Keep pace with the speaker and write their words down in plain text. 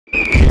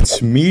It's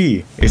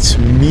me,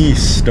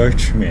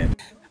 Starchmann.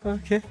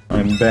 Okay.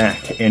 I'm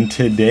back, and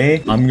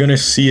today I'm gonna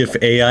see if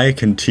AI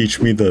can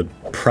teach me to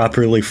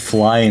properly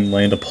fly and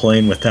land a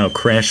plane without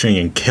crashing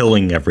and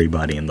killing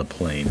everybody in the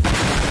plane.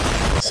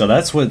 So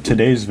that's what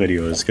today's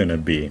video is gonna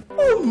be.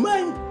 Oh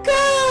my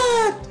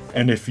god!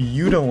 And if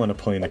you don't want a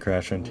plane to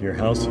crash into your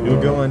house, you'll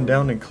go on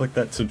down and click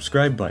that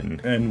subscribe button.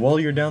 And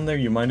while you're down there,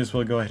 you might as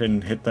well go ahead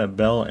and hit that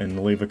bell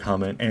and leave a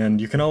comment. And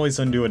you can always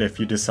undo it if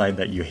you decide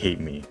that you hate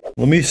me.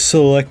 Let me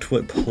select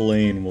what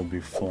plane we'll be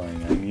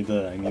flying. I need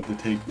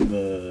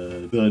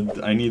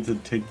to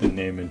take the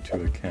name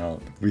into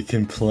account. We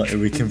can fly a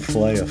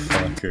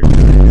Fokker,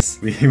 guys.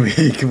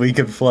 We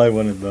can fly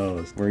one of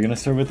those. We're gonna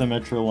start with the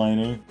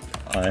Metroliner.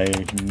 I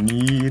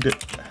need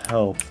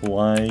help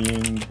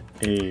flying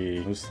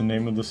what's the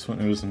name of this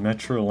one? It was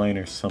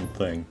Metroliner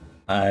something.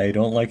 I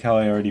don't like how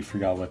I already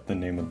forgot what the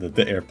name of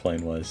the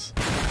airplane was.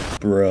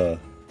 Bruh.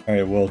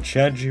 Alright, well,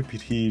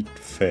 ChatGPT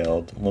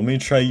failed. Let me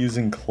try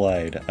using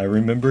Clyde. I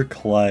remember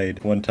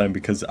Clyde one time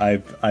because I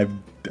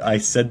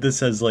said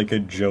this as like a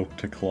joke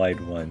to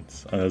Clyde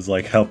once. I was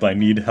like, help, I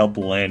need help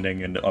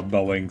landing in a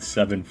Boeing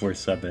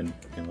 747.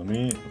 Okay, let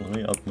me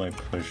up my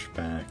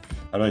pushback.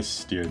 How do I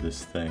steer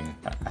this thing?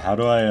 How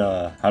do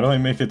I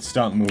make it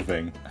stop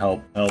moving?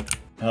 Help.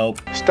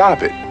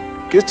 Stop it.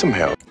 Get some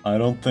help. I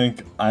don't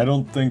think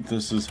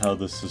this is how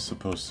this is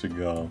supposed to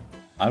go.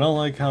 I don't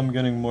like how I'm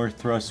getting more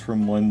thrust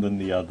from one than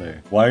the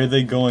other. Why are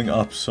they going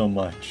up so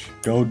much?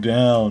 Go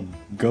down.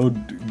 Go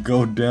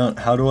down.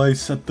 How do I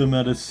set them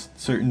at a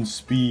certain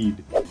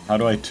speed? How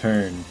do I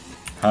turn?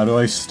 How do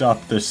I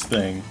stop this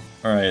thing?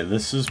 Alright,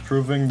 this is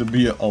proving to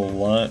be a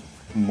lot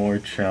more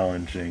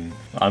challenging.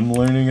 I'm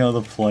learning how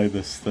to fly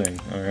this thing.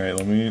 Alright,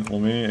 let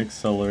me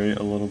accelerate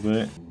a little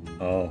bit.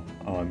 Oh,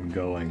 I'm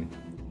going.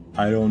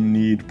 I don't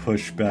need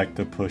pushback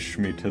to push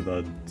me to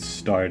the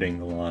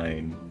starting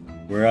line.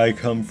 Where I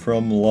come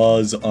from,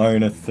 laws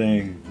aren't a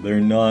thing.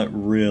 They're not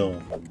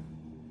real.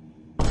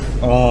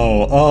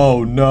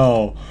 Oh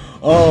no.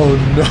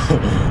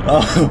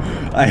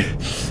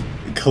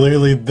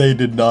 Clearly they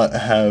did not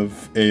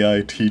have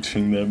AI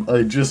teaching them.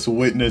 I just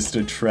witnessed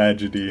a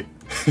tragedy.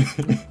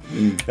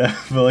 That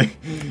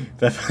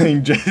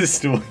plane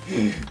just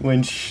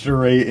went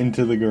straight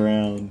into the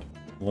ground.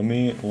 Let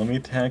me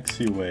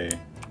taxiway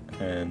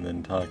and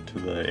then talk to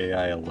the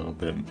AI a little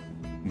bit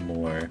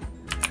more.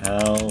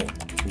 How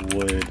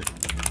would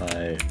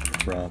I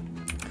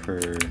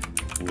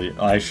properly...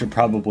 I should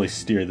probably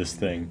steer this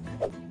thing.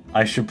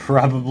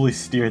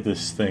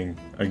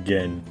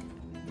 Again.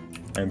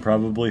 And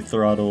probably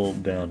throttle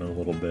down a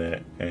little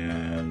bit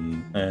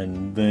and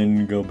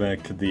then go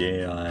back to the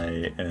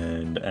AI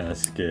and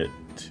ask it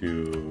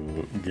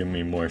to give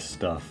me more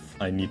stuff.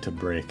 I need to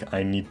brake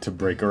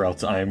or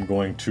else I am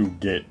going to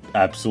get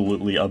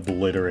absolutely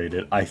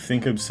obliterated. I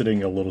think I'm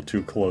sitting a little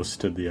too close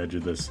to the edge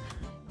of this.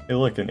 Hey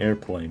look, an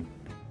airplane.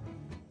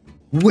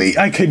 Wait,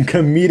 I can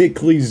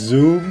comedically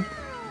zoom?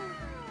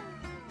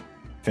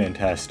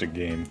 Fantastic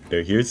game.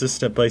 So here's a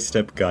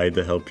step-by-step guide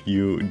to help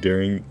you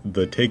during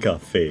the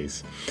takeoff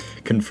phase.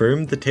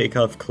 Confirm the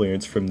takeoff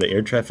clearance from the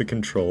air traffic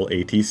control,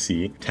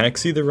 ATC.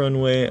 Taxi the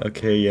runway.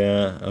 Okay,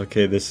 yeah.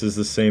 Okay, this is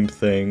the same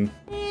thing.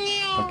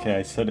 Okay,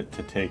 I set it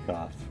to take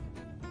off.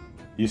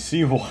 You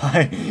see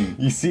why?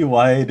 You see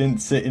why I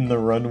didn't sit in the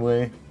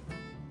runway?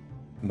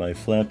 My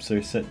flaps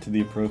are set to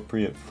the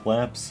appropriate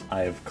flaps.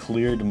 I have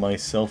cleared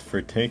myself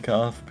for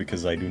takeoff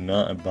because I do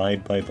not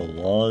abide by the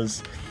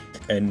laws.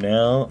 And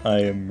now I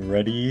am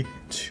ready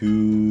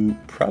to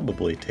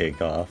probably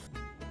take off.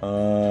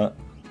 I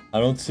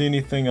don't see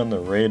anything on the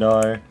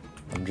radar.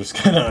 I'm just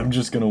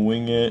gonna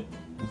wing it.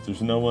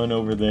 There's no one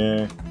over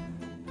there.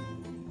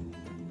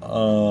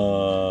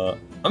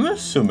 I'm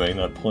assuming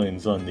that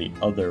plane's on the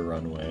other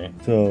runway.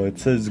 So it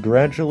says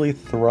gradually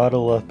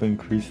throttle up,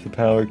 increase the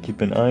power,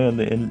 keep an eye on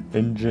the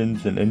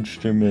engines and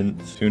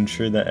instruments to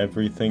ensure that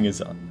everything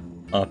is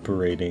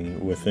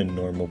operating within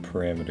normal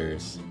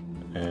parameters.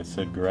 And it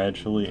said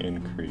gradually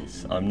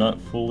increase. I'm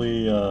not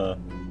fully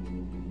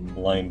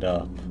lined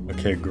up.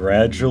 Okay,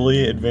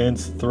 gradually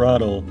advance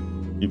throttle.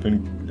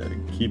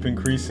 Keep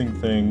increasing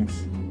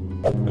things.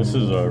 This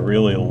is a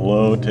really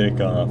low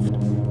takeoff.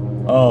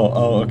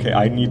 Oh, okay.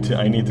 I need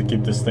to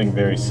keep this thing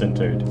very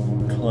centered.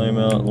 Climb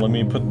out. Let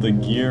me put the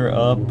gear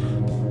up.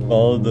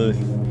 Follow the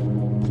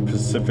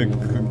specific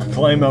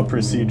climb out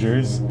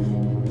procedures.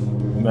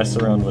 Mess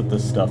around with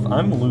this stuff.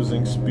 I'm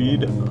losing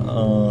speed.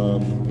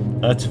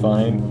 That's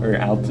fine. Or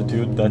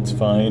altitude. That's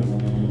fine.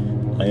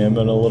 I am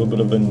in a little bit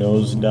of a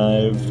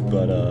nosedive,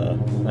 but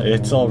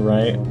it's all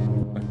right.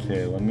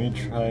 Okay, let me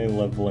try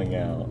leveling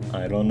out.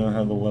 I don't know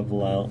how to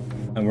level out,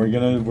 and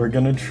we're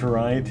gonna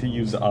try to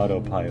use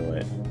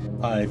autopilot.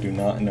 I do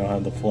not know how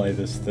to fly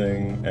this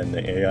thing, and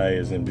the AI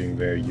isn't being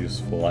very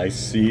useful. I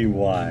see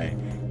why.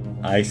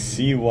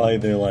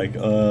 They're like,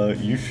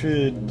 you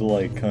should,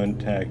 like,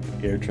 contact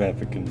air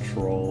traffic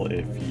control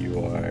if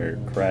you are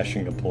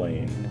crashing a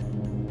plane.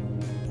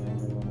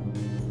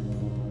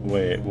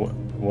 Wait,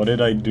 what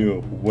did I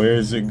do? Where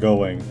is it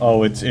going?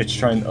 Oh, it's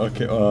trying,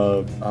 okay,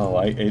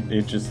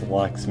 it just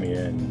locks me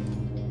in.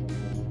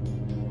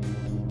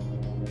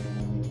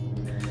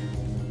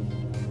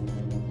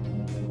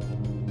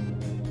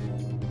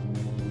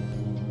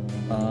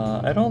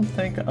 I don't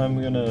think I'm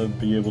gonna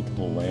be able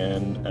to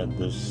land at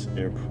this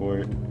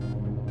airport.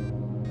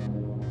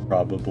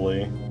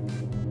 Probably.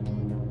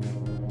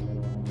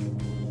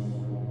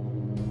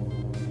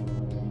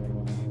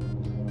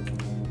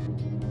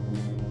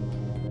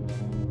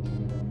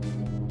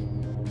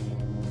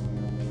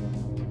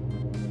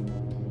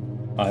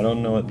 I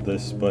don't know what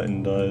this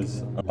button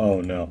does.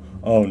 Oh no.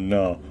 Oh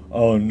no.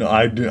 Oh no.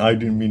 I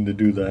didn't mean to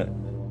do that.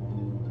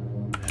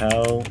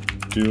 How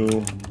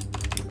do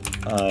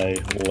I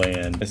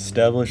land?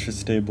 Establish a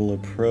stable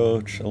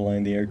approach.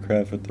 Align the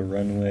aircraft with the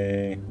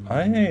runway.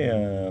 I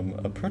am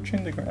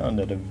approaching the ground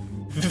at a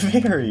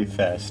very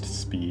fast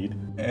speed.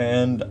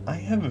 And I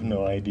have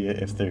no idea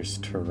if there's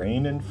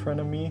terrain in front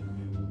of me.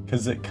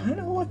 Because it kind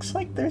of looks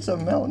like there's a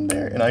mountain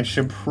there. And I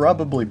should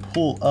probably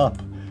pull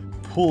up.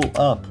 Pull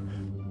up.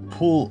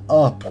 Pull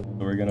up.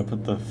 We're gonna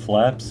put the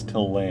flaps to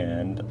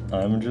land.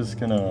 I'm just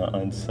gonna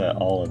unset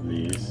all of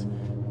these.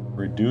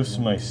 Reduce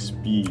my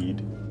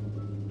speed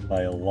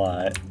by a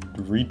lot.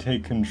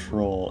 Retake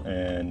control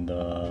and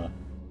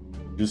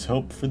just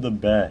hope for the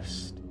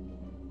best.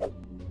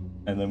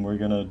 And then we're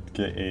gonna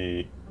get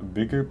a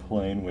bigger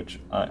plane, which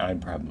I'm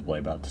probably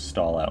about to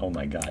stall out. Oh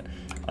my god.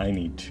 I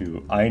need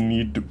to,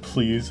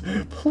 please,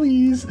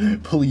 please,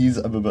 please,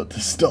 I'm about to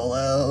stall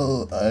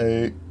out.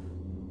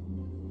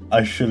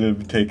 I should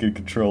have taken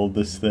control of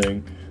this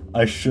thing.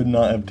 I should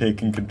not have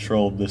taken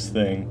control of this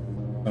thing.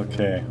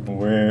 Okay,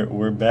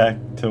 we're back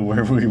to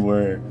where we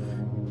were.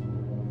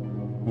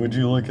 Would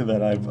you look at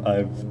that?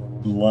 I've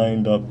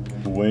lined up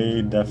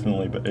way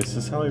definitely, but is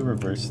this how I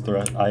reverse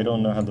thrust? I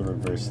don't know how to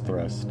reverse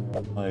thrust.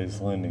 Why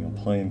is landing a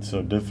plane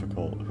so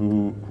difficult?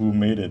 Who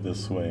made it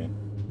this way?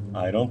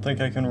 I don't think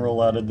I can roll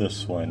out of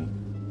this one.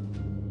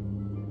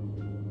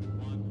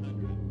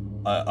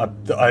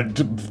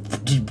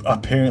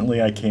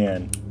 Apparently I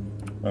can.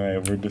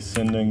 Alright, we're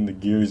descending, the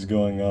gear's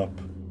going up.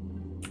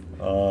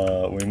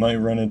 We might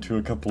run into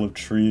a couple of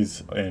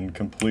trees and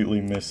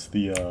completely miss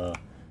the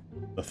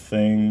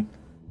thing.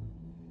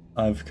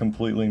 I've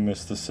completely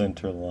missed the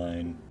center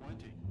line.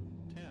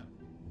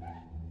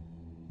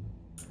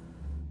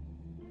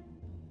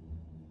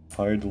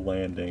 Hard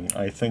landing.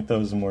 I think that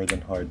was more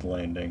than hard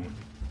landing.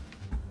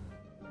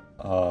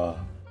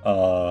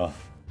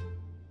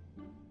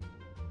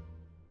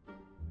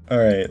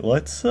 Alright,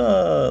 let's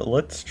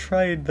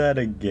try that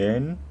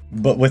again,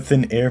 but with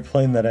an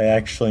airplane that I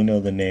actually know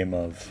the name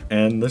of.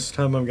 And this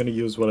time I'm gonna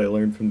use what I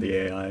learned from the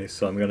AI,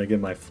 so I'm gonna get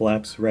my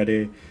flaps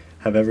ready,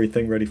 have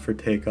everything ready for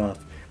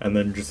takeoff, and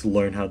then just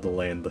learn how to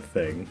land the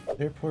thing.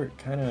 The airport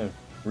kind of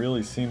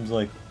really seems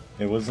like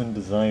it wasn't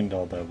designed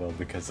all that well,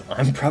 because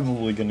I'm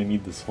probably gonna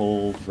need this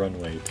whole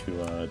runway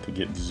to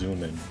get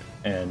zooming.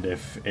 And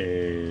if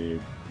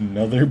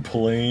another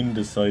plane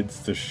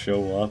decides to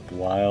show up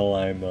while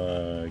I'm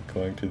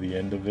going to the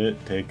end of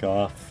it, take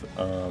off,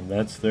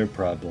 that's their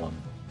problem,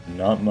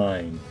 not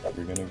mine.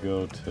 We're gonna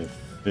go to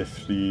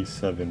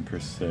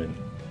 57%.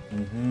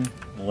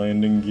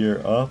 Landing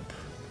gear up.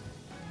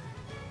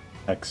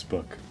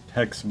 Textbook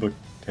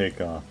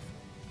takeoff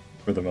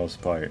for the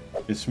most part.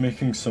 It's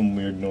making some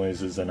weird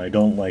noises and I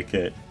don't like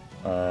it.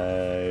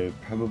 I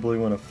probably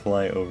want to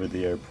fly over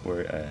the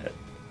airport at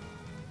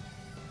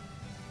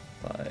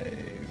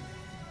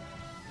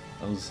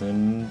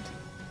 5,000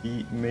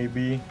 feet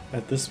maybe.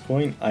 At this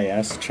point I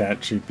asked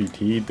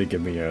ChatGPT to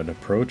give me an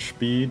approach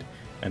speed,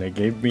 and it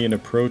gave me an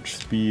approach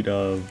speed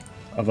of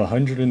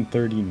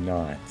 130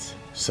 knots.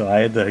 So I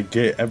had to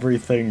get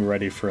everything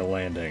ready for a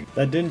landing.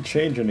 That didn't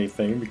change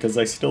anything because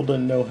I still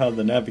didn't know how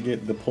to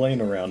navigate the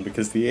plane around,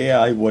 because the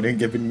AI wouldn't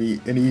give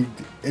me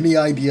any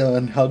idea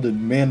on how to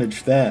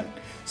manage that.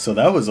 So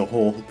that was a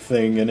whole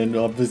thing in and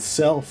of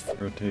itself.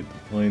 Rotate the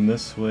plane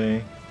this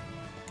way.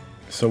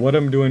 So what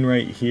I'm doing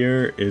right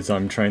here is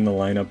I'm trying to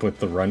line up with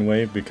the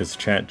runway, because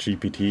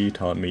ChatGPT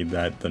taught me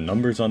that the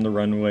numbers on the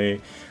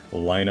runway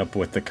line up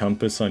with the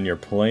compass on your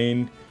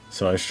plane.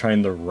 So I was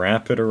trying to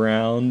wrap it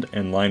around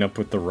and line up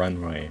with the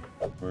runway.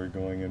 We're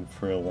going in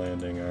for a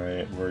landing,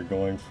 alright? We're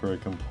going for a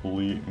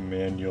complete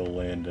manual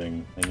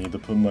landing. I need to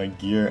put my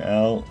gear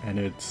out, and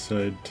it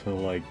said to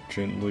like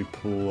gently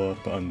pull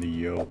up on the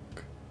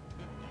yoke.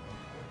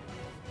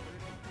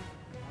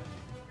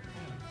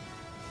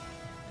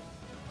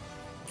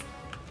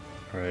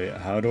 Alright,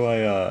 how do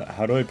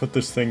I put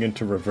this thing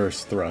into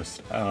reverse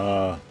thrust?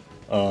 Well,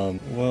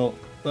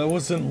 that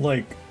wasn't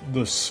like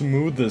the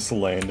smoothest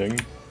landing.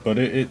 But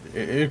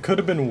it could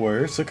have been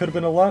worse. It could have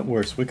been a lot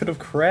worse. We could have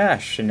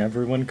crashed and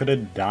everyone could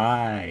have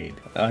died.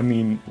 I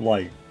mean,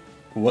 like,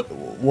 what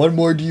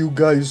more do you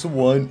guys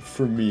want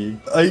from me?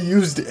 I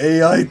used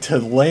AI to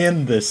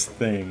land this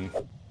thing.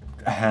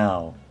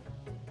 How?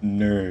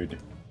 Nerd.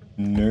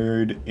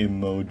 Nerd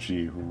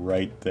emoji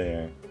right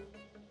there.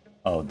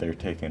 Oh, they're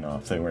taking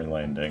off. They weren't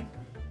landing.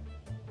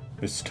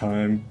 It's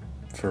time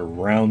for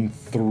round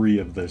 3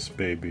 of this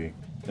baby.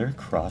 They're a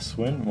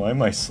crosswind? Why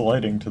am I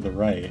sliding to the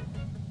right?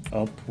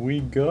 Up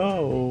we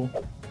go.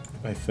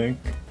 I think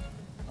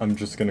I'm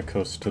just gonna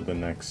coast to the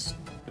next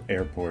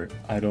airport.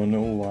 I don't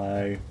know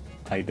why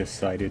I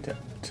decided to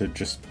to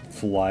just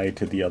fly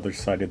to the other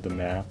side of the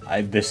map.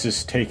 This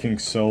is taking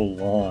so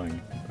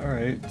long.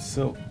 Alright,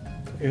 so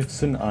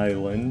it's an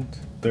island.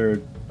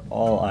 They're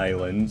all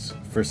islands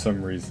for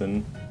some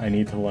reason. I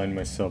need to line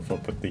myself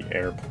up with the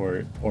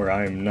airport or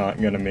I'm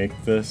not gonna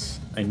make this.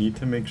 I need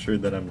to make sure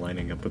that I'm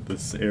lining up with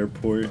this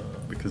airport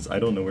because I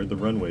don't know where the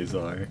runways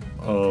are.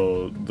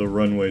 Oh, the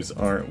runways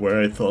aren't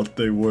where I thought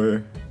they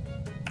were.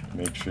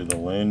 Make sure the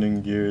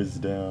landing gear is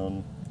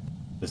down.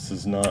 This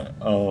is not...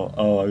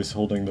 Oh, I was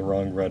holding the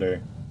wrong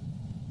rudder.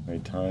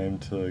 Alright, time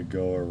to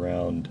go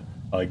around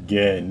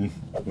again.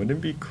 Wouldn't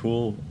it be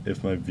cool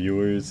if my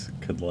viewers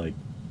could, like,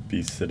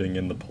 be sitting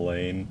in the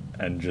plane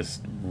and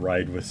just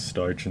ride with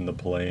Starch in the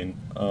plane?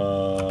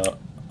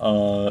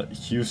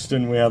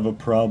 Houston, we have a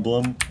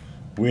problem.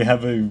 We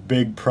have a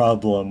big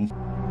problem.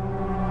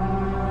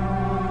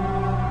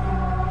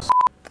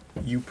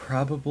 You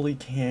probably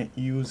can't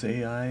use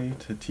AI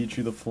to teach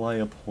you to fly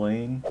a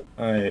plane.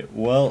 Alright,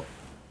 well,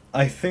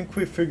 I think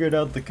we figured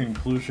out the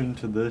conclusion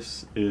to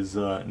this is,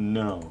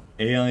 no.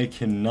 AI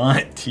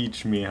cannot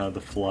teach me how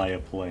to fly a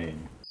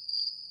plane.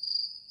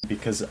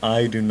 Because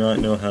I do not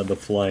know how to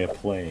fly a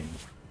plane.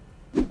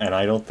 And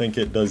I don't think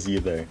it does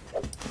either.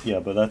 Yeah,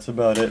 but that's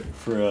about it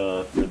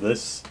for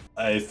this.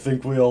 I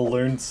think we all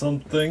learned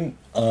something.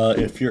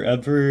 If you're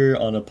ever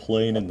on a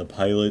plane and the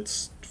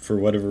pilots, for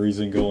whatever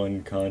reason, go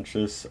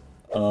unconscious,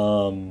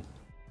 don't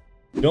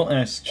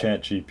ask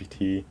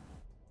ChatGPT.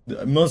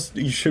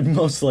 You should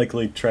most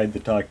likely try to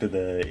talk to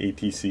the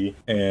ATC.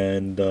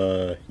 And,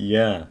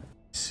 yeah.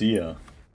 See ya.